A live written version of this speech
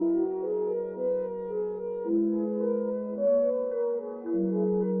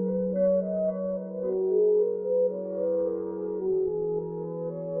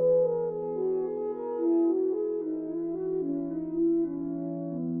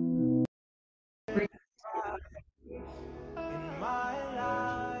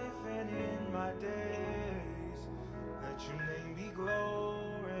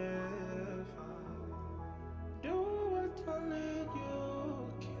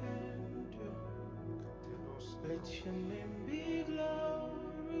Let your name be glorified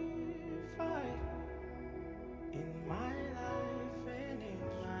in my life and in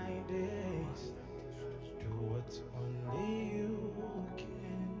my days. Do what only you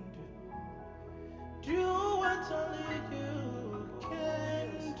can do. Do what only you can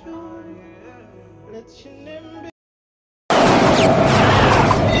do. Let your name be.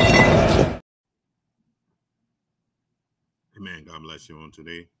 Amen. God bless you on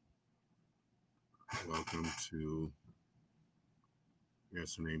today. Welcome to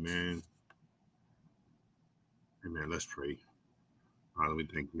Yes and Amen. Amen. Let's pray. Father, we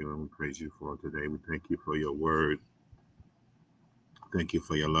thank you and we praise you for today. We thank you for your word. Thank you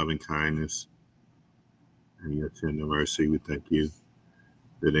for your loving kindness and your tender mercy. We thank you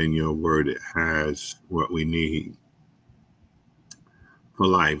that in your word it has what we need for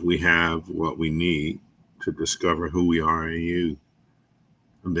life. We have what we need to discover who we are in you,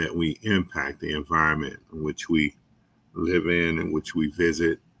 and that we impact the environment in which we live in which we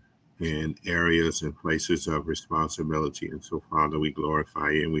visit, in areas and places of responsibility. And so, Father, we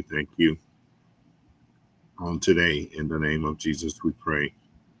glorify you and we thank you on today. In the name of Jesus, we pray.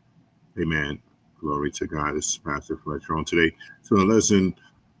 Amen. Glory to God. This is Pastor Fletcher on today. So, listen,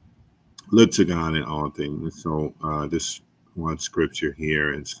 look to God in all things. So, this one scripture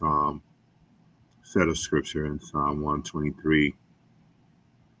here in set of scripture in Psalm 123.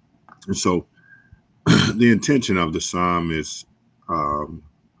 And so, the intention of the psalm is um,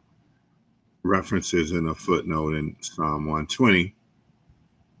 references in a footnote in Psalm 120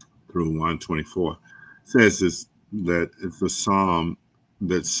 through 124. It says this, that it's a psalm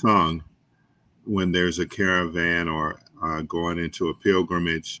that's sung when there's a caravan or going into a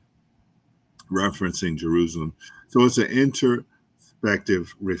pilgrimage referencing Jerusalem. So it's an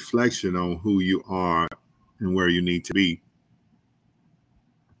introspective reflection on who you are and where you need to be.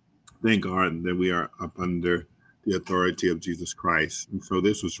 Thank God that we are up under the authority of Jesus Christ. And so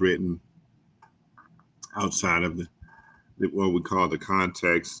this was written outside of what we call the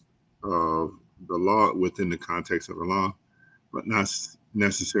context of the law, within the context of the law, but not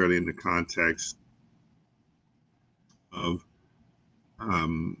necessarily in the context of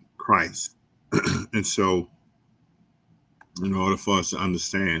Christ. And so, in order for us to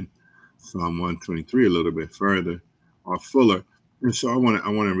understand Psalm 123 a little bit further or fuller, and so I want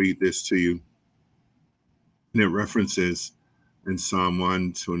to read this to you. And it references in Psalm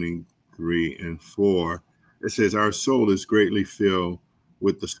 123 and 4. It says, "Our soul is greatly filled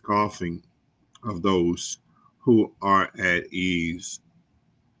with the scoffing of those who are at ease."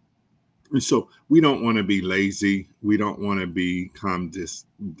 And so we don't want to be lazy. We don't want to become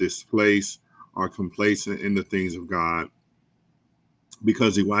displaced or complacent in the things of God,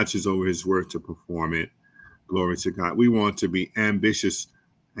 because he watches over his word to perform it. Glory to God. We want to be ambitious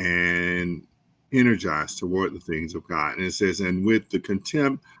and energized toward the things of God. And it says, "And with the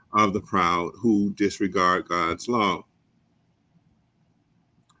contempt of the proud who disregard God's law."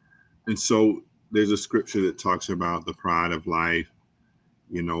 And so there's a scripture that talks about the pride of life,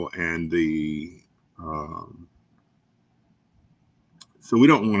 and um, so we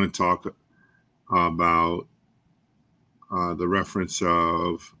don't want to talk about the reference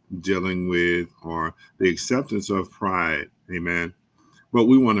of dealing with or the acceptance of pride. Amen. But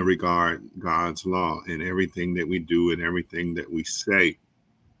we want to regard God's law in everything that we do and everything that we say.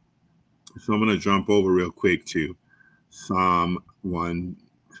 So I'm going to jump over real quick to Psalm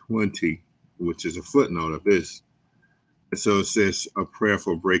 120, which is a footnote of this. So it says, "A prayer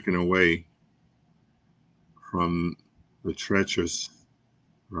for breaking away from the treacherous,"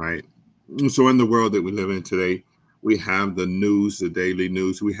 right? So in the world that we live in today, we have the news, the daily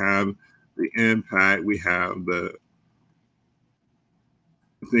news, we have the impact, we have the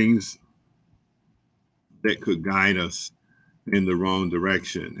things that could guide us in the wrong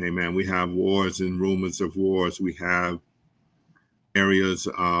direction. Amen. We have wars and rumors of wars. We have areas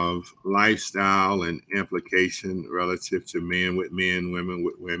of lifestyle and implication relative to men with men, women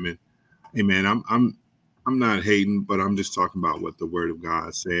with women. Amen. I'm not hating, but I'm just talking about what the Word of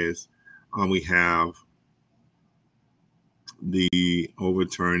God says. We have the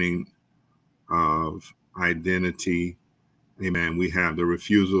overturning of identity. Amen. We have the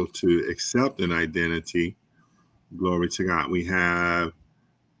refusal to accept an identity. Glory to God. We have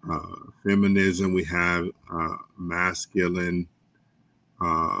feminism. We have masculine,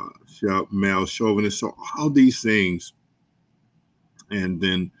 male chauvinist. So all these things. And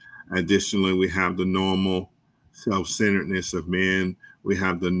then additionally, we have the normal self-centeredness of men. We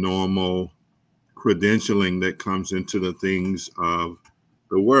have the normal credentialing that comes into the things of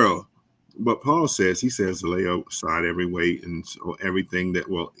the world. But Paul says, he says, lay aside every weight and so everything that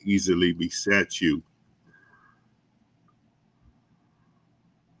will easily beset you.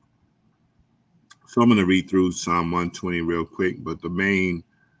 So I'm going to read through Psalm 120 real quick, but the main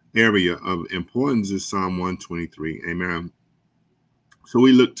area of importance is Psalm 123. Amen. So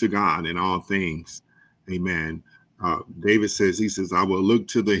we look to God in all things. Amen. David says, he says, I will look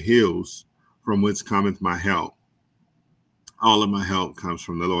to the hills from which cometh my help. All of my help comes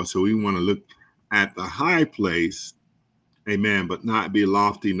from the Lord. So we want to look at the high place. Amen. But not be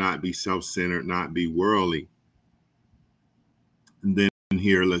lofty, not be self-centered, not be worldly. And then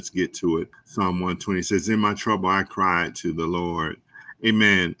here, let's get to it. Psalm 120 says, in my trouble, I cried to the Lord.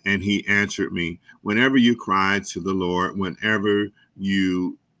 Amen. And he answered me. Whenever you cry to the Lord, whenever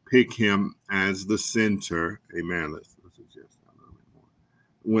you pick him as the center, amen. Let's adjust that a little bit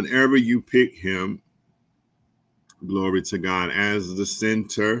more. Whenever you pick him, glory to God, as the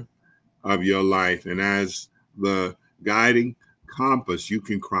center of your life and as the guiding compass, you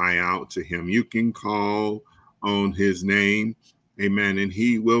can cry out to him. You can call on his name. Amen. And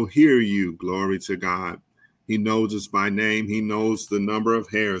he will hear you. Glory to God. He knows us by name. He knows the number of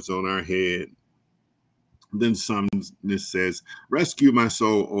hairs on our head. Then Psalmist says, rescue my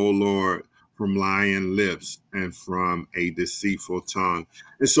soul, O Lord, from lying lips and from a deceitful tongue.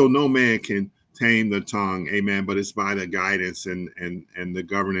 And so no man can tame the tongue, amen, but it's by the guidance and the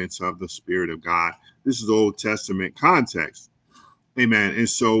governance of the Spirit of God. This is Old Testament context, amen. And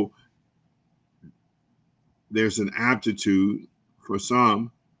so there's an aptitude for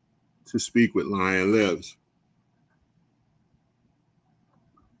some to speak with lying lips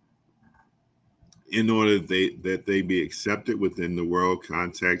in order that they be accepted within the world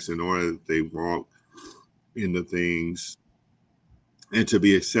context, in order that they walk in the things and to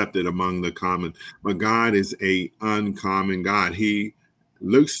be accepted among the common. But God is a uncommon God. He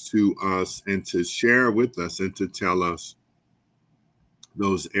looks to us and to share with us and to tell us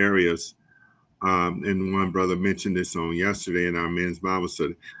those areas. And one brother mentioned this on yesterday in our men's Bible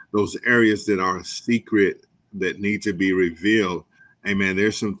study, those areas that are secret that need to be revealed. Amen.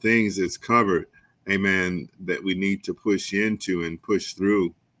 There's some things that's covered, amen, that we need to push into and push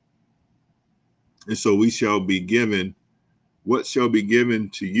through. And so we shall be given what shall be given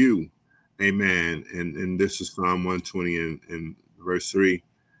to you. Amen. And this is Psalm 120 and verse 3.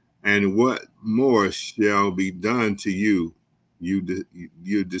 And what more shall be done to you,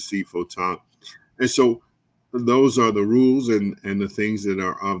 you deceitful tongue. And so those are the rules and the things that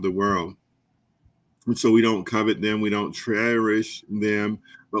are of the world. And so we don't covet them. We don't cherish them,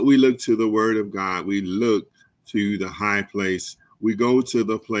 but we look to the word of God. We look to the high place. We go to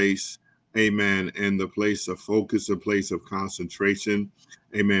the place, amen, and the place of focus, a place of concentration.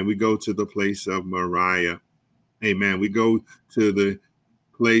 Amen. We go to the place of Moriah. Amen. We go to the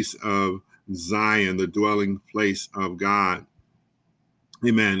place of Zion, the dwelling place of God.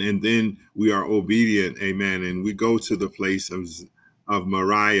 Amen. And then we are obedient. Amen. And we go to the place of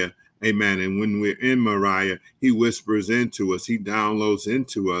Moriah. Amen. And when we're in Moriah, he whispers into us, he downloads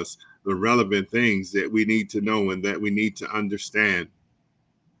into us the relevant things that we need to know and that we need to understand.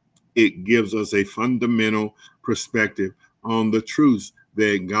 It gives us a fundamental perspective on the truths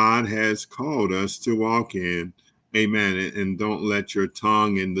that God has called us to walk in. Amen. And don't let your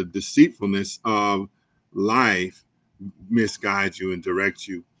tongue and the deceitfulness of life misguide you and direct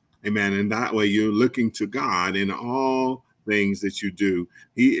you. Amen. And that way you're looking to God in all things that you do.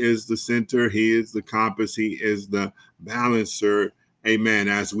 He is the center. He is the compass. He is the balancer. Amen.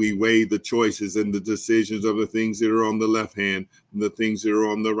 As we weigh the choices and the decisions of the things that are on the left hand and the things that are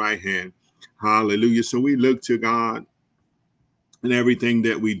on the right hand. Hallelujah. So we look to God in everything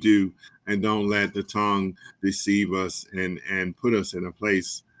that we do, and don't let the tongue deceive us and put us in a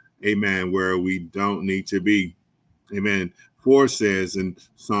place, amen, where we don't need to be. Amen. 4 says in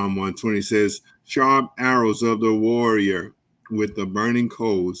Psalm 120 says, sharp arrows of the warrior with the burning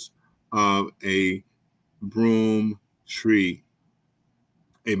coals of a broom tree.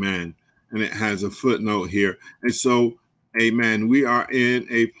 Amen. And it has a footnote here. And so, amen, we are in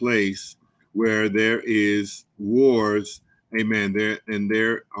a place where there is wars. Amen.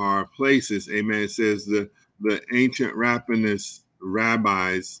 There are places. Amen. It says the ancient rabbis,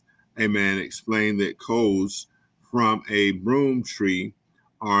 amen, explain that coals from a broom tree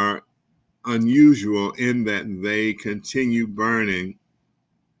are unusual in that they continue burning,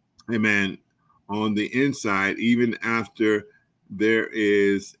 amen, on the inside, even after there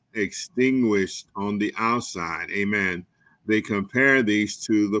is extinguished on the outside. Amen. They compare these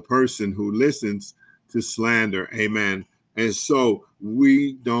to the person who listens to slander. Amen. And so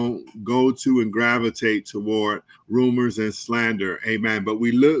we don't go to and gravitate toward rumors and slander. Amen. But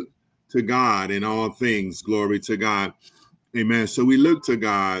we look to God in all things. Glory to God. Amen. So we look to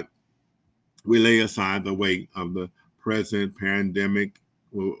God. We lay aside the weight of the present pandemic.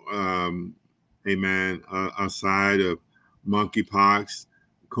 amen, aside of monkeypox,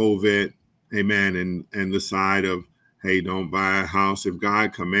 COVID, amen, and the side of, hey, don't buy a house. If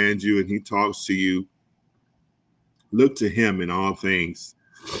God commands you and he talks to you, look to him in all things,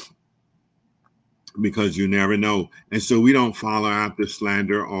 because you never know. And so we don't follow after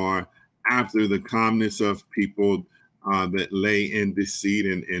slander or after the calmness of people that lay in deceit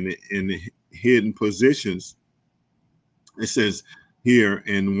and in hidden positions. It says here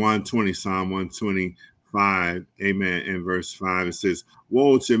in 120, Psalm 125, amen, in verse 5, it says,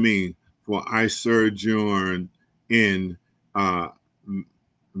 woe to me, for I sojourn in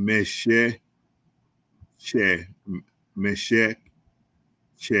Meshech, Meshech,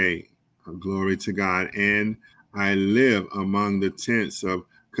 glory to God, and I live among the tents of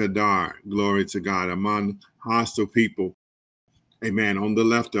Kedar, glory to God, among hostile people. Amen. On the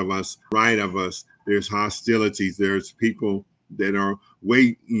left of us, right of us, there's hostilities. There's people that are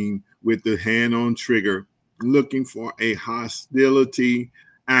waiting with the hand on trigger, looking for a hostility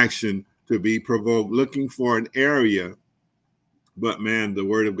action to be provoked, looking for an area. But man, the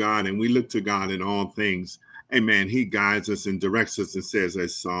word of God, and we look to God in all things. Amen. He guides us and directs us and says,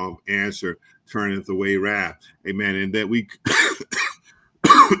 as Psalm answer turneth away wrath. Amen. And that we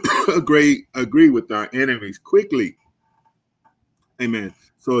agree with our enemies quickly. Amen.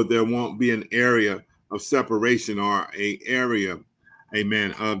 So there won't be an area of separation or a area,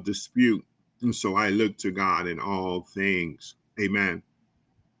 amen, of dispute. And so I look to God in all things. Amen.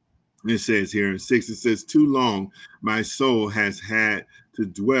 It says here in 6, it says, too long my soul has had to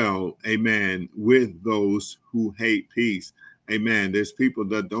dwell, amen, with those who hate peace. Amen. There's people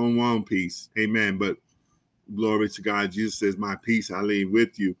that don't want peace. Amen. But glory to God, Jesus says, my peace I leave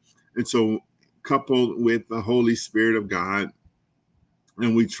with you. And so coupled with the Holy Spirit of God,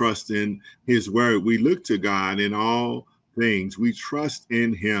 and we trust in his word, we look to God in all things. We trust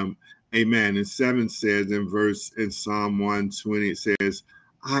in him. Amen. And 7 says in Psalm 120, it says,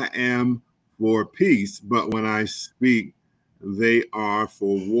 I am for peace, but when I speak, they are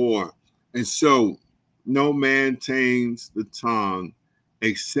for war. And so no man tames the tongue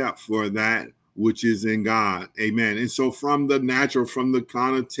except for that which is in God. Amen. And so from the natural, from the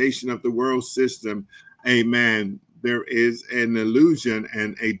connotation of the world system, amen, there is an illusion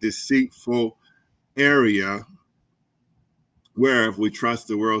and a deceitful area where if we trust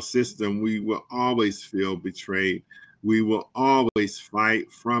the world system, we will always feel betrayed. We will always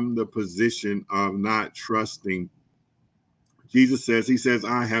fight from the position of not trusting. Jesus says, he says,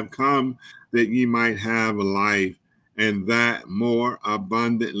 I have come that ye might have life and that more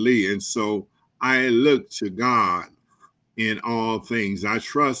abundantly. And so I look to God in all things. I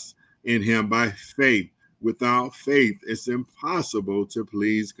trust in him by faith. Without faith, it's impossible to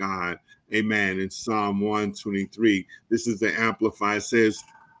please God. Amen. In Psalm 123, this is the Amplified, says,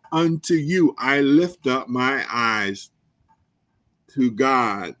 unto you I lift up my eyes, to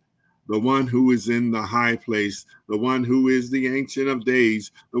God, the one who is in the high place, the one who is the Ancient of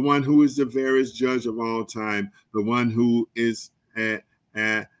Days, the one who is the veriest judge of all time, the one who is at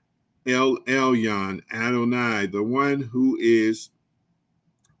El Elyon, Adonai, the one who is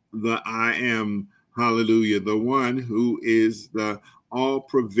the I am, hallelujah, the one who is the all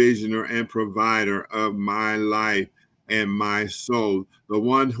provisioner and provider of my life and my soul, the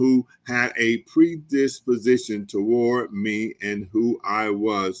one who had a predisposition toward me and who I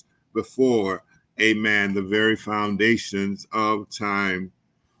was before, amen, the very foundations of time.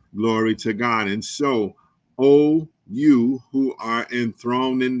 Glory to God. And so, oh, you who are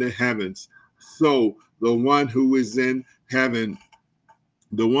enthroned in the heavens, so the one who is in heaven,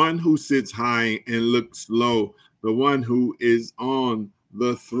 the one who sits high and looks low, the one who is on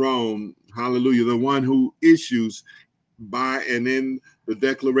the throne, hallelujah, the one who issues by and in the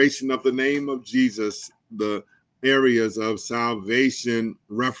declaration of the name of Jesus, the areas of salvation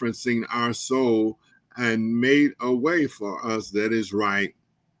referencing our soul and made a way for us that is right.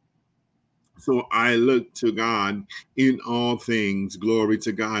 So I look to God in all things, glory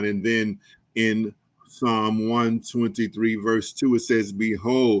to God. And then in Psalm 123, verse 2, it says,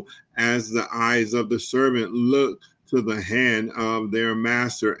 behold, as the eyes of the servant look to the hand of their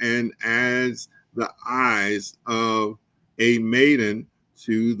master, and as the eyes of a maiden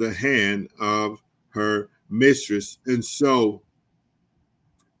to the hand of her mistress. And so,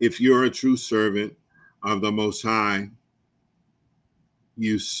 if you're a true servant of the Most High,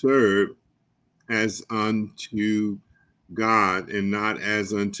 you serve as unto God and not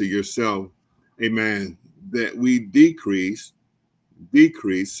as unto yourself. Amen. That we decrease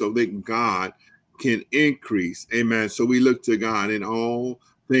so that God can increase. Amen. So we look to God in all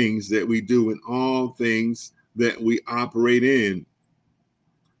things that we do, in all things that we operate in.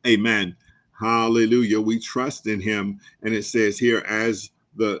 Amen. Hallelujah. We trust in him. And it says here, as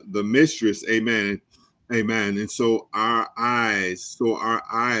the mistress, amen. Amen. And so our eyes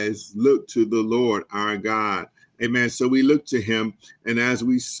look to the Lord our God. Amen. So we look to him, and as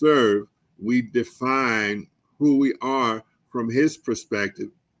we serve, we define who we are from his perspective,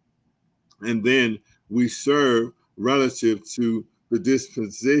 and then we serve relative to the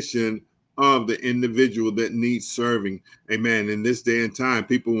disposition of the individual that needs serving. Amen. In this day and time,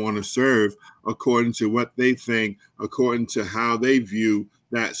 people want to serve according to what they think, according to how they view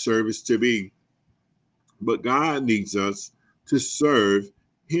that service to be. But God needs us to serve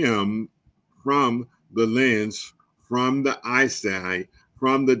him from the lens, from the eyesight,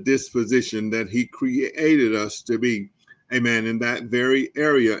 from the disposition that he created us to be. Amen. And that very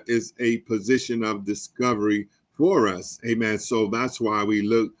area is a position of discovery for us. Amen. So that's why we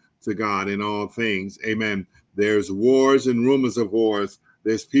look to God in all things. Amen. There's wars and rumors of wars.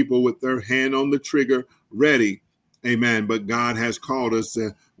 There's people with their hand on the trigger ready. Amen. But God has called us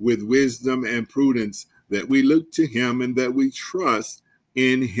with wisdom and prudence, that we look to him and that we trust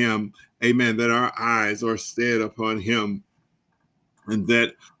in him. Amen. That our eyes are stead upon him, and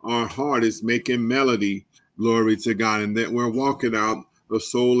that our heart is making melody, glory to God, and that we're walking out the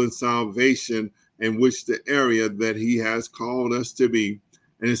soul and salvation in which the area that he has called us to be.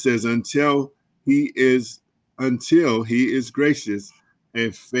 And it says, until he is gracious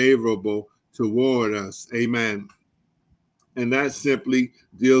and favorable toward us. Amen. And that simply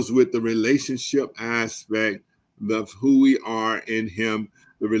deals with the relationship aspect of who we are in him,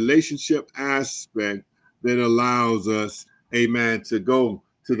 the relationship aspect that allows us, amen, to go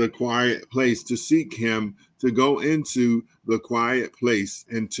to the quiet place, to seek him, to go into the quiet place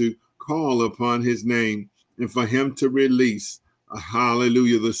and to call upon his name, and for him to release,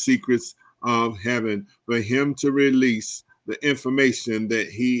 hallelujah, the secrets of heaven, for him to release the information that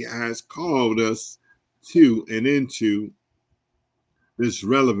he has called us to and into is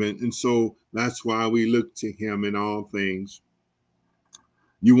relevant. And so that's why we look to him in all things.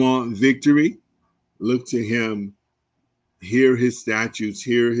 You want victory? Look to him, hear his statutes,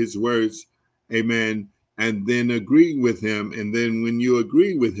 hear his words, amen, and then agree with him. And then when you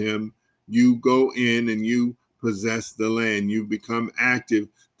agree with him, you go in and you possess the land. You become active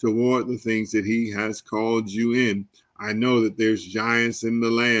toward the things that he has called you in. I know that there's giants in the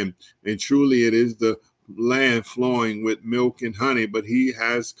land, and truly it is the land flowing with milk and honey, but he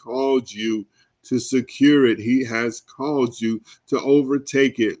has called you to secure it. He has called you to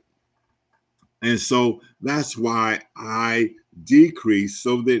overtake it. And so that's why I decrease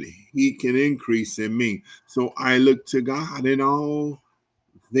so that he can increase in me. So I look to God in all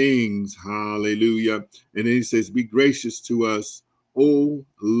things. Hallelujah. And then he says, be gracious to us, O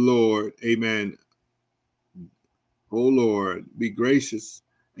Lord. Amen. O Lord, be gracious.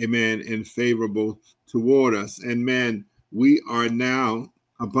 Amen. And favorable toward us. And man, we are now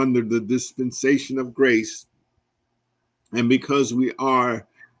up under the dispensation of grace. And because we are,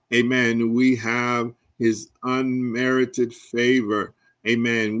 amen, we have his unmerited favor.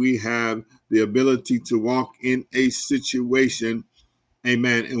 Amen. We have the ability to walk in a situation,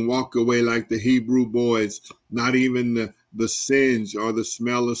 amen, and walk away like the Hebrew boys. Not even the singe or the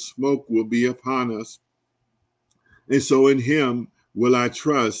smell of smoke will be upon us. And so in him will I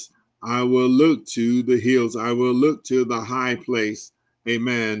trust. I will look to the hills. I will look to the high place.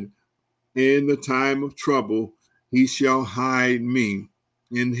 Amen. In the time of trouble, he shall hide me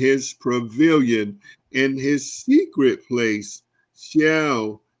in his pavilion, in his secret place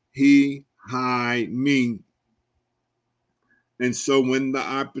shall he hide me. And so when the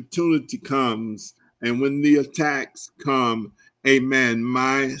opportunity comes and when the attacks come, amen,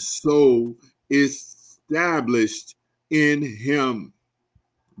 my soul is established in him.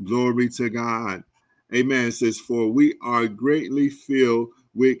 Glory to God. Amen. It says, for we are greatly filled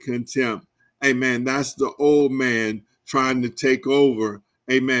with contempt. Amen. That's the old man trying to take over.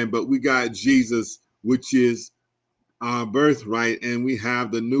 Amen. But we got Jesus, which is our birthright, and we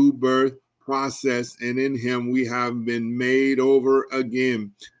have the new birth process, and in him we have been made over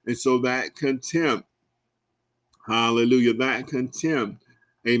again. And so that contempt, hallelujah, that contempt,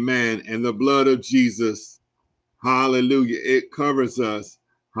 amen, and the blood of Jesus, hallelujah, it covers us.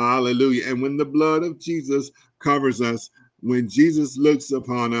 Hallelujah. And when the blood of Jesus covers us, when Jesus looks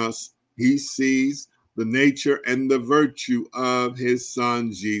upon us, he sees the nature and the virtue of his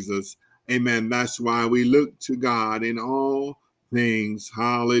son, Jesus. Amen. That's why we look to God in all things.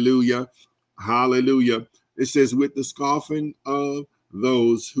 Hallelujah. Hallelujah. It says, with the scoffing of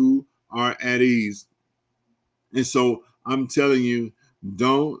those who are at ease. And so I'm telling you,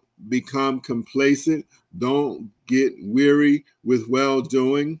 don't become complacent. Don't get weary with well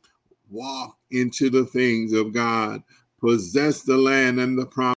doing. walk into the things of God, possess the land and the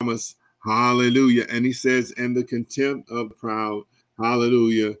promise. Hallelujah. And he says, and the contempt of the proud.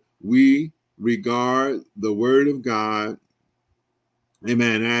 Hallelujah. We regard the word of God,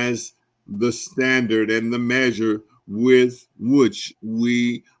 amen, as the standard and the measure with which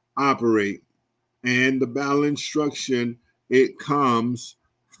we operate. And the Bible instruction, it comes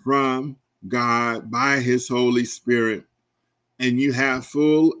from God by his Holy Spirit. And you have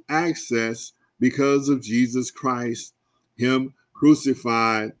full access because of Jesus Christ, him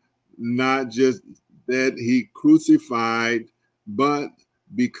crucified, not just that he crucified, but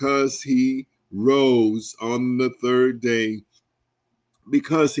because he rose on the third day.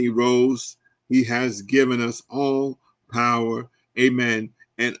 Because he rose, he has given us all power, amen,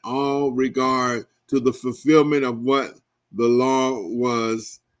 and all regard to the fulfillment of what the law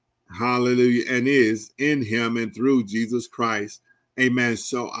was, hallelujah, and is in him and through Jesus Christ, amen.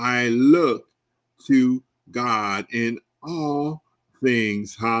 So I look to God in all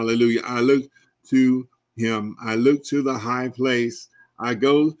things, hallelujah. I look to him. I look to the high place. I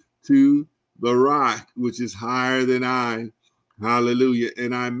go to the rock, which is higher than I, hallelujah.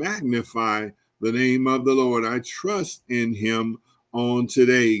 And I magnify the name of the Lord. I trust in him on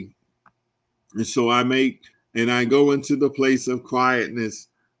today. And so I go into the place of quietness,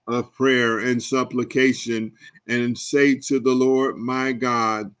 of prayer and supplication, and say to the Lord, my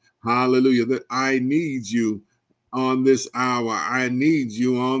God, hallelujah, that I need you on this hour. I need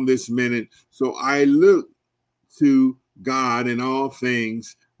you on this minute. So I look to God in all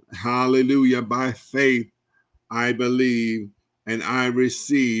things, hallelujah, by faith. I believe and I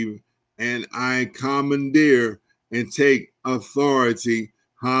receive and I commandeer and take authority,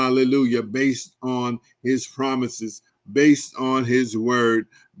 hallelujah, based on his promises, based on his word,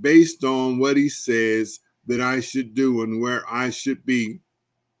 based on what he says that I should do and where I should be.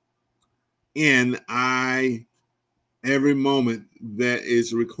 And I, every moment that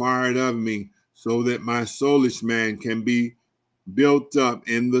is required of me, so that my soulish man can be built up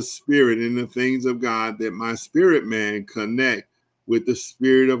in the spirit, in the things of God, that my spirit man connect with the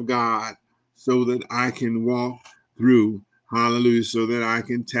spirit of God, so that I can walk through, hallelujah, so that I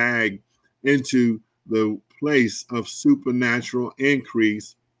can tag into the place of supernatural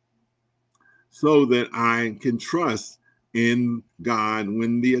increase, so that I can trust in God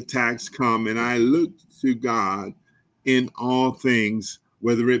when the attacks come. And I look to God in all things,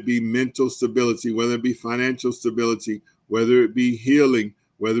 whether it be mental stability, whether it be financial stability, whether it be healing,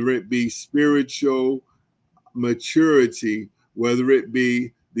 whether it be spiritual maturity, whether it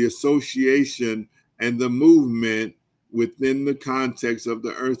be the association and the movement within the context of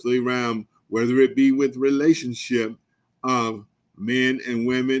the earthly realm, whether it be with relationship of men and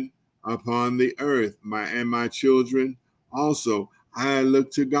women upon the earth, my children also. I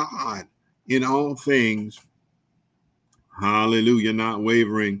look to God in all things. Hallelujah. Not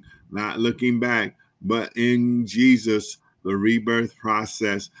wavering, not looking back, but in Jesus, the rebirth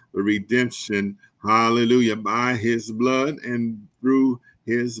process, the redemption. Hallelujah. By his blood and through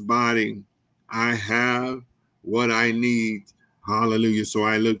his body, I have what I need. Hallelujah. So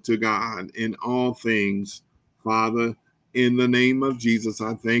I look to God in all things. Father, in the name of Jesus,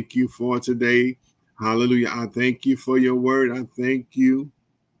 I thank you for today. Hallelujah. I thank you for your word. I thank you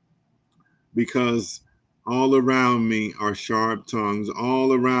because all around me are sharp tongues.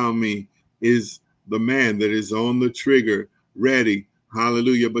 All around me is the man that is on the trigger, ready.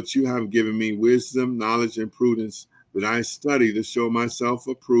 Hallelujah. But you have given me wisdom, knowledge, and prudence that I study to show myself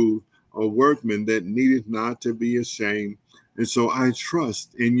approved, a workman that needeth not to be ashamed. And so I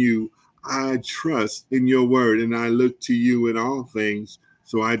trust in you. I trust in your word, and I look to you in all things.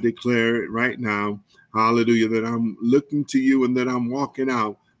 So I declare it right now, hallelujah, that I'm looking to you and that I'm walking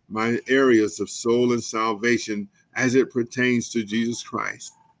out my areas of soul and salvation as it pertains to Jesus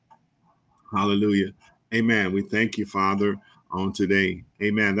Christ. Hallelujah. Amen. We thank you, Father, on today.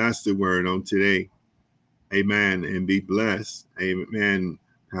 Amen. That's the word on today. Amen. And be blessed. Amen.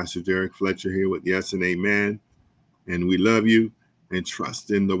 Pastor Derrick Fletcher here with yes and amen. And we love you and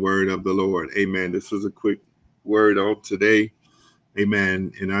trust in the word of the Lord. Amen. This was a quick word on today.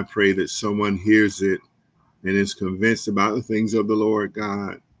 Amen. And I pray that someone hears it and is convinced about the things of the Lord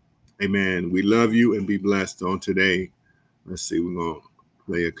God. Amen. We love you and be blessed on today. Let's see, we're going to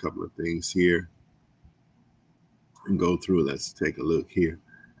play a couple of things here and go through. Let's take a look here.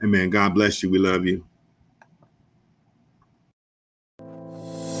 Amen. God bless you. We love you.